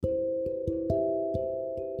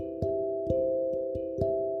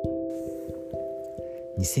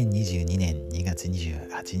2022年2月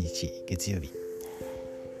28日月曜日、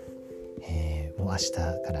もう明日か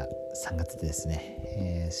ら3月でです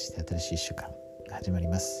ね、そして新しい1週間が始まり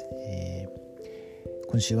ます。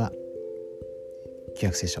今週は旧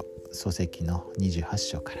約聖書創世記の28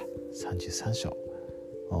章から33章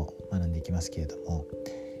を学んでいきますけれども、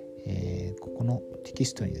ここのテキ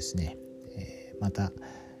ストにですね、また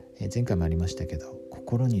前回もありましたけど、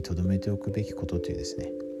心に留めておくべきことというです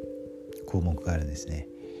ね項目があるんですね。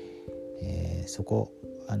そこ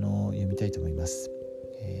を読みたいと思います。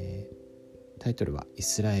タイトルはイ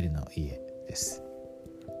スラエルの家です。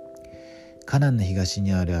カナンの東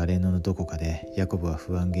にあるアレノのどこかでヤコブは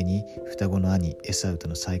不安げに双子の兄エサウと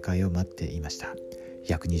の再会を待っていました。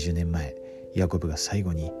約20年前、ヤコブが最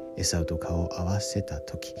後にエサウと顔を合わせた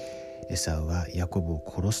時、エサウはヤコブを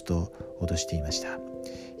殺すと脅していました。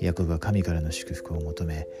ヤコブは神からの祝福を求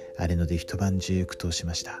め、アレノで一晩中苦闘し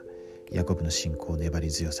ました。ヤコブの信仰、粘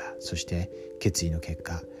り強さ、そして決意の結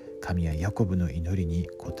果、神はヤコブの祈りに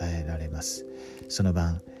応えられます。その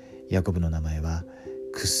晩、ヤコブの名前は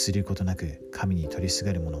屈することなく神に取りす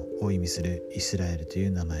がる者を意味するイスラエルとい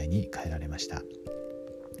う名前に変えられました。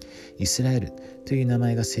イスラエルという名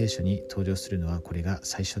前が聖書に登場するのはこれが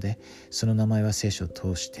最初で、その名前は聖書を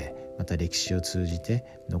通してまた歴史を通じて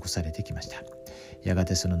残されてきました。やが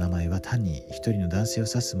てその名前は単に一人の男性を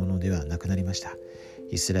指すものではなくなりました。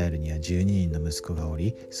イスラエルには12人の息子がお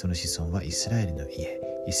り、その子孫はイスラエルの家、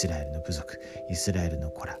イスラエルの部族、イスラエルの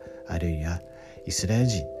子ら、あるいはイスラエル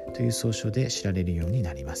人という総称で知られるように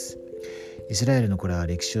なります。イスラエルの子らは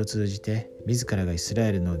歴史を通じて自らがイスラ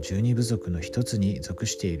エルの12部族の一つに属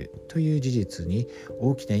しているという事実に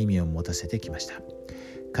大きな意味を持たせてきました。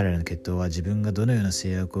彼らの血統は自分がどのような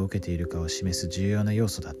制約を受けているかを示す重要な要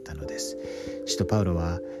素だったのです。使徒パウロ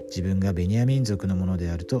は自分がベニヤミン族のもので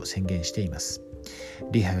あると宣言しています。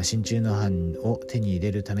リハイは親中の藩を手に入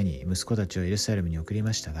れるために息子たちをエルサレムに送り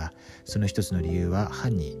ましたが、その一つの理由は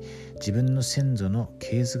藩に自分の先祖の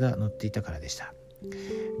系図が載っていたからでした。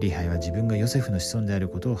リハイは自分がヨセフの子孫である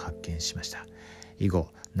ことを発見しました。以後、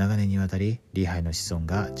長年にわたりリハイの子孫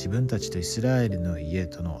が自分たちとイスラエルの家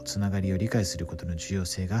とのつながりを理解することの重要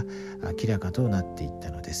性が明らかとなっていっ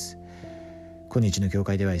たのです。今日の教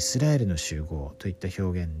会ではイスラエルの集合といった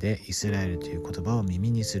表現でイスラエルという言葉を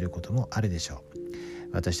耳にすることもあるでしょう。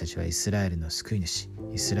私たちはイスラエルの救い主、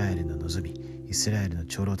イスラエルの望み、イスラエルの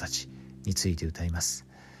長老たちについて歌います。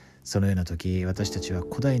そのような時、私たちは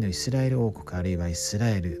古代のイスラエル王国あるいはイス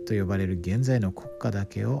ラエルと呼ばれる現在の国家だ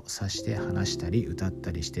けを指して話したり歌っ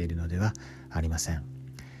たりしているのではありません。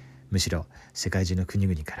むしろ世界中の国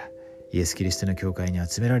々からイエス・キリストの教会に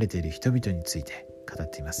集められている人々について語っ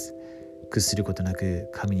ています。屈することなく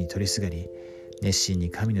神に取りすがり、熱心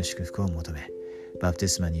に神の祝福を求め、バプテ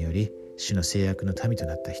スマにより主の制約の民と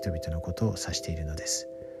なった人々のことを指しているのです。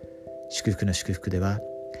祝福の祝福では、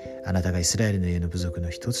あなたがイスラエルの家の部族の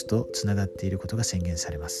一つとつながっていることが宣言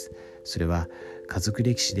されます。それは家族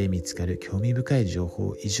歴史で見つかる興味深い情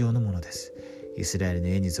報以上のものです。イスラエルの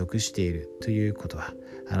家に属しているということは、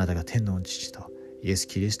あなたが天の父とイエス・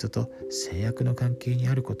キリストと制約の関係に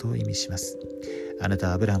あることを意味します。あなた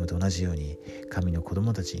はアブラハムと同じように神の子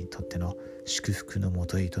供たちにとっての祝福のも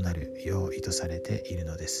といとなるよう意図されている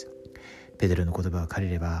のです。ペテロの言葉を借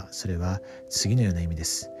りれば、それは次のような意味で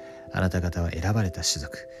す。あなた方は選ばれた種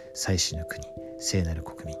族、祭司の国、聖なる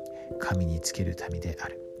国民、神につける民であ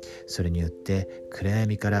る。それによって暗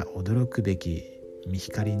闇から驚くべき御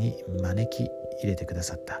光に招き入れてくだ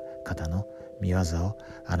さった方の御業を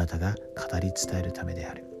あなたが語り伝えるためで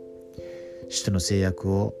ある。主との制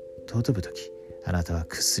約を尊ぶとき、あなたは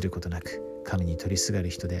屈することなく神に取りすがる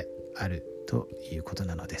人であるということ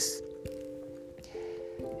なのです。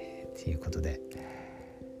ということで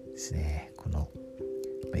ですね、この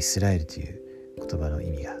イスラエルという言葉の意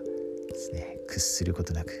味がですね、屈するこ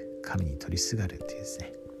となく神に取りすがるというです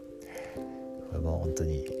ね、これも本当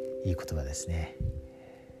にいい言葉ですね。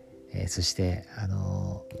そして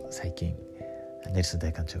最近ネルソン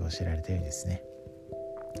大官長が教えられたようにですね、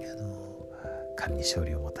神に勝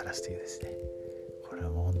利をもたらすというですね、これは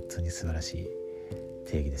もう本当に素晴らしい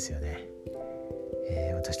定義ですよね。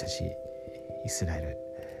私たちイスラエル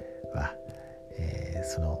は、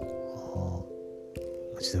その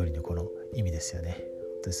文字通りのこの意味ですよね。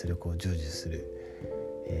本当にそれを成就する、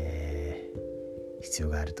必要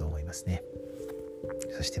があると思いますね。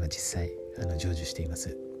そして実際成就していま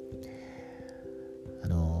す。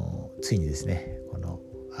ついにですね、この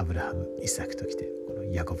アブラハム、イサクときてこの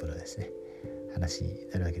ヤコブのですね話に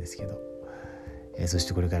なるわけですけど、そし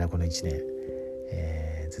てこれからこの1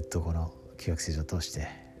年、ずっとこの旧約聖書を通して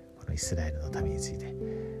このイスラエルの民について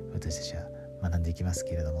私たちは学んでいきます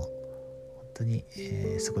けれども、本当に、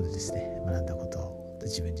そこでですね学んだことを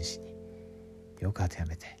自分自身によく当ては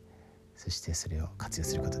めて、そしてそれを活用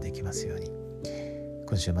することができますように、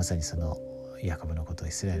今週まさにそのヤコブのこと、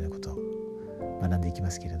イスラエルのことを学んでいきま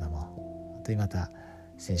すけれども、本当にまた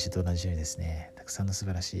先週と同じようにですね、たくさんの素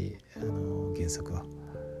晴らしい原則を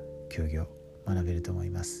教義を学べると思い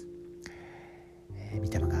ます。御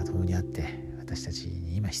霊が共にあって私たち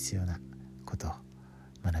に今必要なことを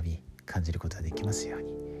学び感じることができますよう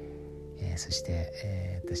に、そし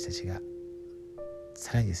て、私たちが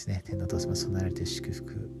さらにですね天のお父様備えられている祝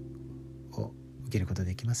福を受けることが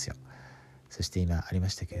できますよ。そして今ありま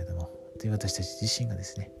したけれども、本当に私たち自身がで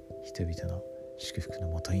すね人々の祝福の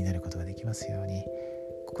もとになることができますように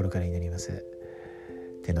心から祈ります。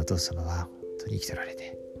天のお父様は本当に生きておられ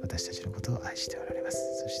て私たちのことを愛しておられます。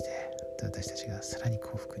そして私たちがさらに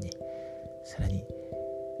幸福に、さらに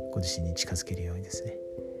ご自身に近づけるようにですね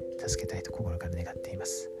助けたいと心から願っていま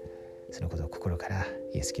す。そのことを心から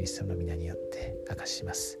イエス・キリストの皆によって明かし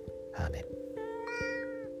ます。アーメン。